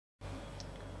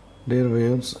Dear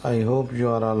viewers, I hope you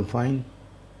are all fine.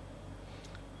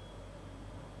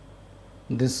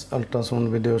 This ultrasound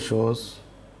video shows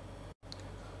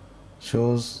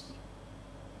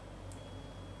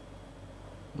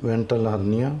ventral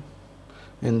hernia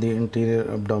in the interior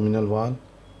abdominal wall.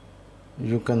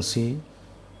 You can see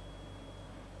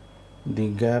the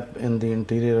gap in the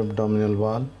interior abdominal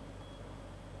wall.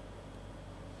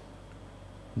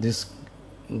 This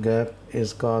gap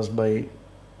is caused by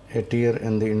a tear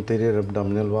in the interior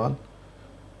abdominal wall,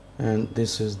 and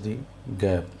this is the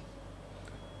gap.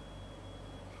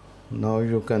 Now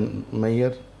you can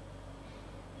measure.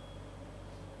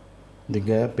 The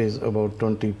gap is about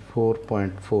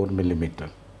 24.4 millimeter.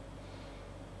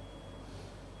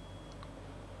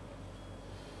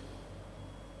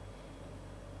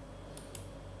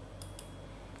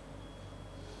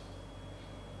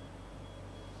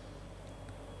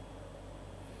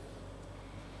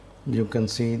 You can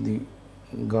see the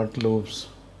gut lobes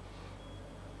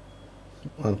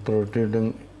are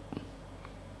protruding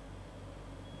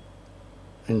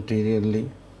interiorly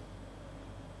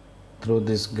through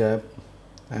this gap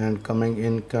and coming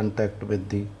in contact with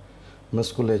the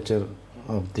musculature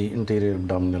of the interior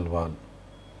abdominal wall.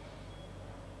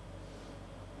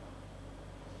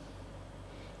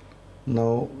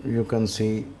 Now you can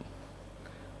see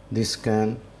the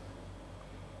scan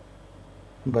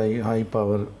by high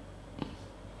power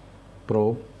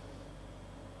probe.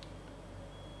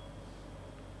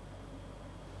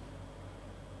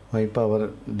 High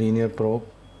power linear probe.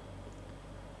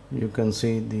 You can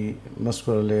see the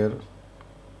muscular layer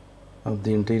of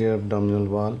the interior abdominal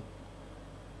wall,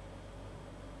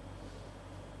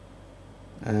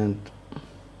 and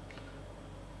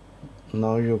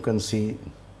now you can see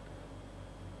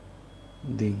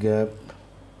the gap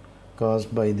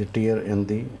caused by the tear in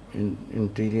the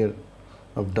interior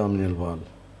abdominal wall.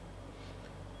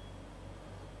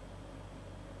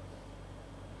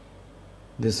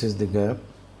 This is the gap.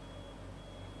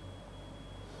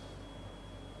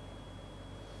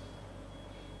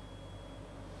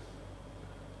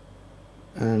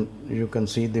 And you can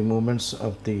see the movements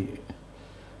of the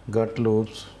gut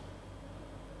lobes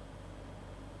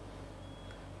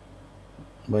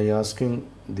by asking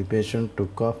the patient to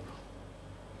cough.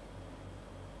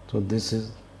 So this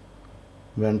is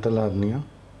ventral hernia.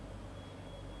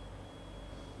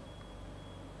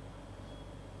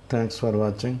 Thanks for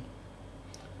watching.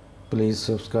 Please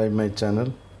subscribe my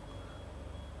channel,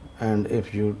 and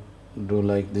if you do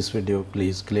like this video,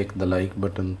 please click the like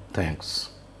button. Thanks.